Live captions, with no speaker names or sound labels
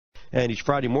And each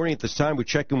Friday morning at this time, we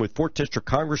check in with 4th District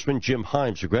Congressman Jim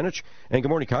Himes of Greenwich. And good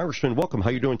morning, Congressman. Welcome.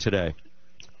 How are you doing today?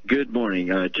 Good morning.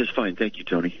 Just fine. Thank you,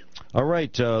 Tony. All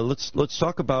right. Let's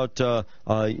talk about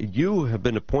you have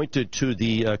been appointed to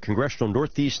the Congressional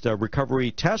Northeast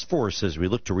Recovery Task Force as we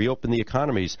look to reopen the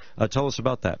economies. Tell us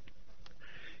about that.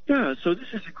 Yeah, so this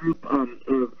is a group of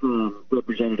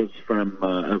representatives from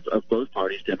of both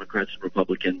parties, Democrats and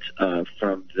Republicans,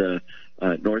 from the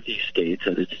Northeast states,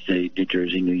 that is to say New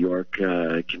Jersey, New York,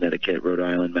 Connecticut, Rhode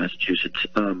Island, Massachusetts,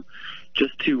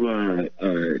 just to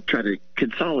try to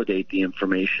consolidate the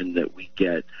information that we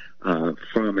get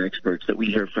from experts that we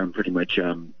hear from pretty much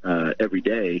every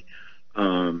day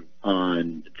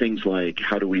on things like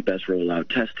how do we best roll out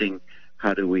testing,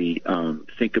 how do we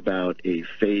think about a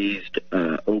phased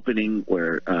opening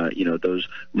where, those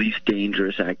least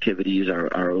dangerous activities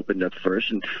are opened up first,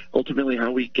 and ultimately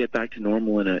how we get back to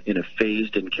normal in a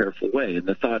phased and careful way. And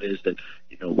the thought is that,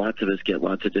 lots of us get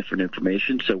lots of different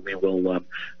information, so we will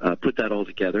put that all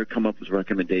together, come up with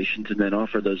recommendations, and then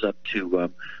offer those up to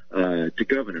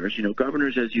governors.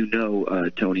 Governors, as you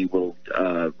know, Tony, will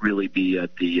really be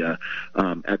at the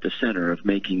center of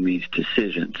making these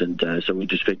decisions. And so we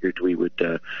just figured we would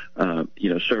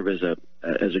serve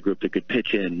as a group that could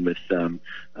pitch in with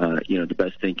the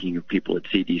best thinking of people at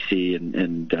CDC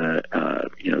and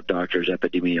doctors,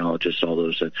 epidemiologists, all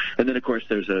those. And then of course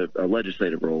there's a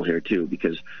legislative role here too,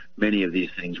 because many of these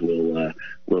things will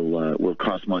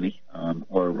cost money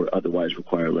or otherwise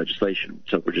require legislation.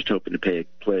 So we're just hoping to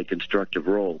play a constructive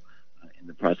role in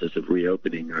the process of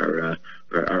reopening our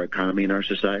economy and our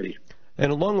society.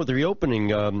 And along with the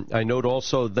reopening, I note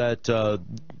also that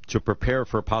to prepare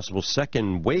for a possible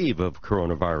second wave of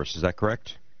coronavirus. Is that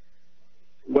correct?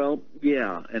 Well,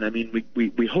 yeah. And I mean,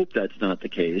 we hope that's not the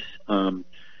case.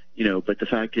 But the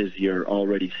fact is you're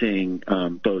already seeing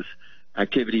both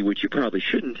activity, which you probably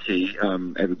shouldn't see.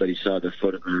 Everybody saw the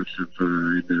photographs of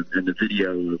and the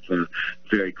video of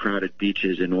very crowded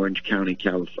beaches in Orange County,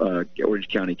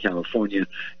 California.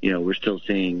 We're still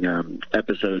seeing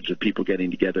episodes of people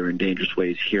getting together in dangerous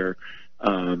ways here.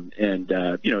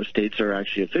 States are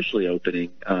actually officially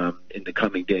opening in the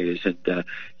coming days. And,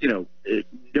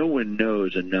 no one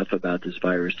knows enough about this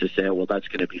virus to say, oh, well, that's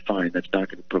going to be fine. That's not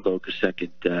going to provoke a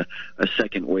second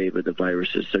wave of the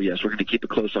viruses. So, yes, we're going to keep a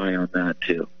close eye on that,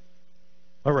 too.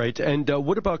 All right. And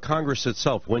what about Congress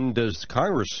itself? When does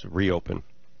Congress reopen?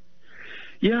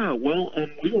 Yeah, well,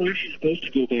 we were actually supposed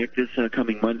to go back this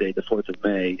coming Monday, the 4th of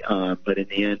May, but in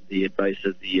the end, the advice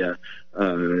of the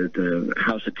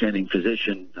House attending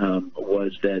physician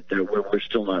was that we're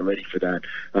still not ready for that.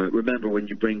 Remember, when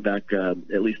you bring back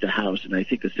at least the House, and I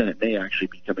think the Senate may actually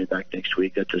be coming back next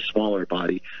week, that's a smaller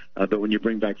body, but when you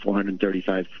bring back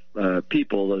 435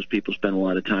 people, those people spend a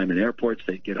lot of time in airports,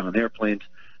 they get on airplanes.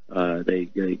 They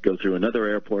go through another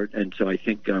airport, and so I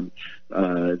think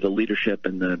the leadership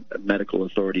and the medical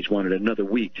authorities wanted another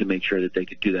week to make sure that they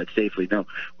could do that safely. Now,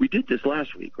 we did this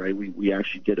last week, right? We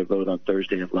actually did a vote on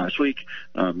Thursday of last week.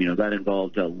 That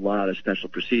involved a lot of special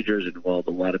procedures. It involved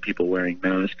a lot of people wearing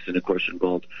masks, and, of course,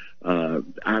 involved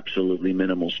absolutely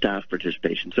minimal staff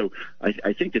participation. So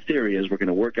I think the theory is we're going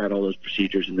to work out all those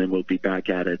procedures, and then we'll be back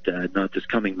at it not this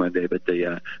coming Monday, but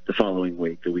the following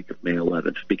week, the week of May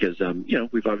 11th, because,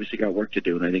 we've obviously got work to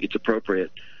do, and I think it's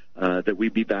appropriate that we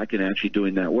be back and actually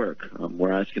doing that work.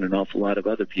 We're asking an awful lot of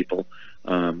other people,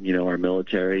 our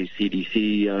military,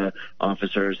 CDC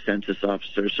officers, census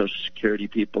officers, Social Security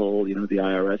people. The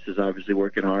IRS is obviously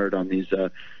working hard on these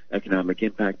economic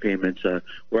impact payments.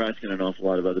 We're asking an awful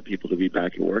lot of other people to be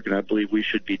back at work, and I believe we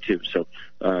should be too. So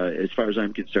as far as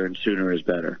I'm concerned, sooner is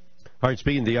better. All right,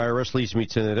 speaking of the IRS leads me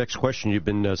to the next question. You've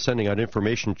been sending out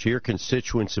information to your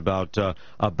constituents about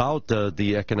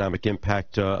the economic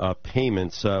impact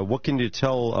payments. What can you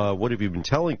tell, what have you been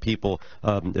telling people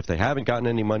if they haven't gotten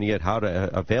any money yet, how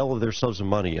to avail themselves of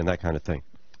money and that kind of thing?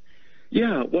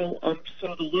 Yeah, well,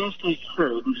 so the last I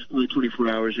heard, was only 24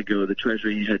 hours ago, the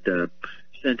Treasury had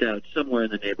sent out somewhere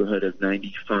in the neighborhood of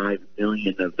 95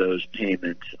 million of those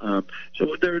payments.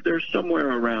 So they're somewhere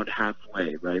around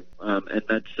halfway, right? And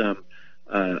that's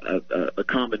a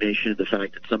combination of the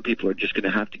fact that some people are just going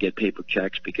to have to get paper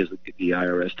checks because the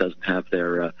IRS doesn't have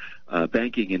their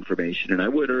banking information. And I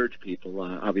would urge people,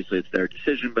 obviously it's their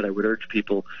decision, but I would urge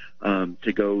people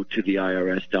to go to the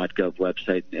IRS.gov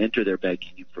website and enter their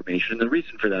banking information. And the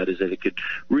reason for that is that it could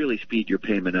really speed your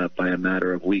payment up by a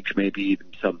matter of weeks, maybe even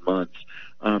some months.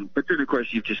 But then, of course,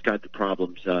 you've just got the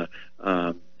problems that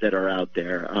are out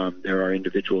there. There are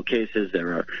individual cases.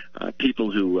 There are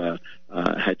people who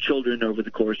had children over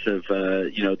the course of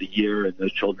the year, and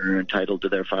those children are entitled to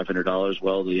their $500.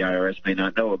 Well, the IRS may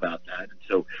not know about that, and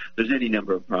so there's any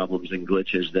number of problems and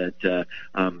glitches that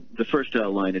the first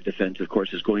line of defense, of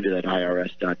course, is going to that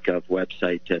IRS.gov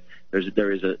website.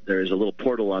 There is a little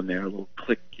portal on there, a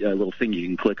little thing you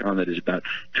can click on that is about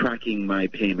tracking my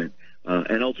payment.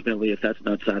 And ultimately, if that's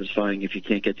not satisfying, if you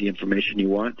can't get the information you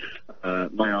want,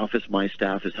 my office, my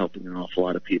staff is helping an awful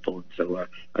lot of people. And so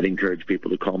I'd encourage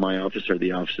people to call my office or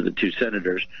the office of the two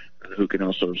senators who can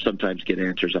also sometimes get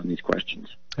answers on these questions.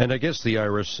 And I guess the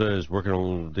IRS is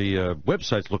working, the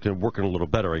website's working a little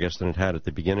better, I guess, than it had at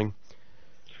the beginning.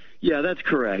 Yeah, that's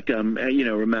correct.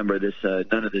 Remember this.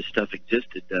 None of this stuff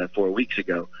existed 4 weeks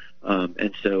ago,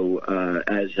 and so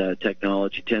as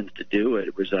technology tends to do,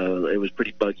 it was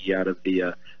pretty buggy out of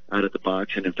the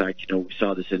box. And in fact, we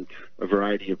saw this in a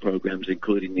variety of programs,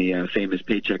 including the famous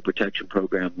Paycheck Protection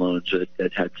Program loans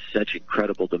that had such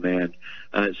incredible demand.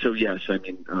 So yes, I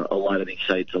mean, a lot of these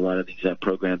sites, a lot of these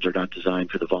programs are not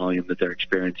designed for the volume that they're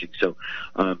experiencing. So.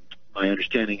 My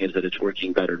understanding is that it's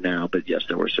working better now, but yes,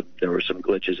 there were some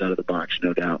glitches out of the box,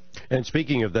 no doubt. And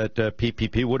speaking of that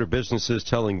PPP, what are businesses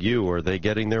telling you? Are they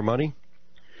getting their money?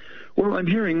 Well, I'm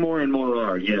hearing more and more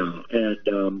are, yeah.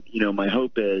 And, my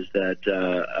hope is that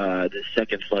the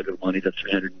second slug of money, the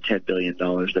 $310 billion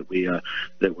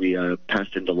that we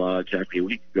passed into law exactly a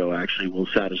week ago, actually will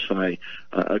satisfy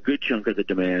a good chunk of the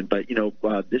demand. But,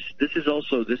 this is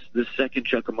also, this second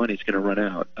chunk of money is going to run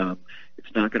out.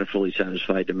 It's not going to fully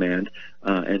satisfy demand.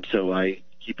 And so I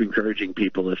keep encouraging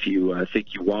people, if you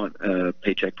think you want a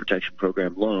Paycheck Protection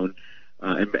Program loan,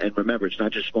 and remember, it's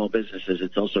not just small businesses,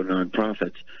 it's also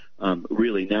nonprofits.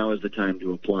 Really, now is the time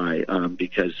to apply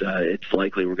because it's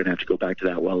likely we're going to have to go back to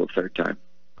that well a third time.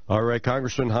 All right,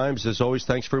 Congressman Himes, as always,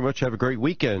 thanks very much. Have a great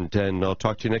weekend, and I'll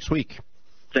talk to you next week.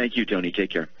 Thank you, Tony.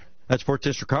 Take care. That's 4th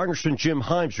District Congressman Jim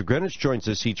Himes, who Greenwich joins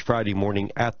us each Friday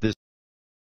morning at this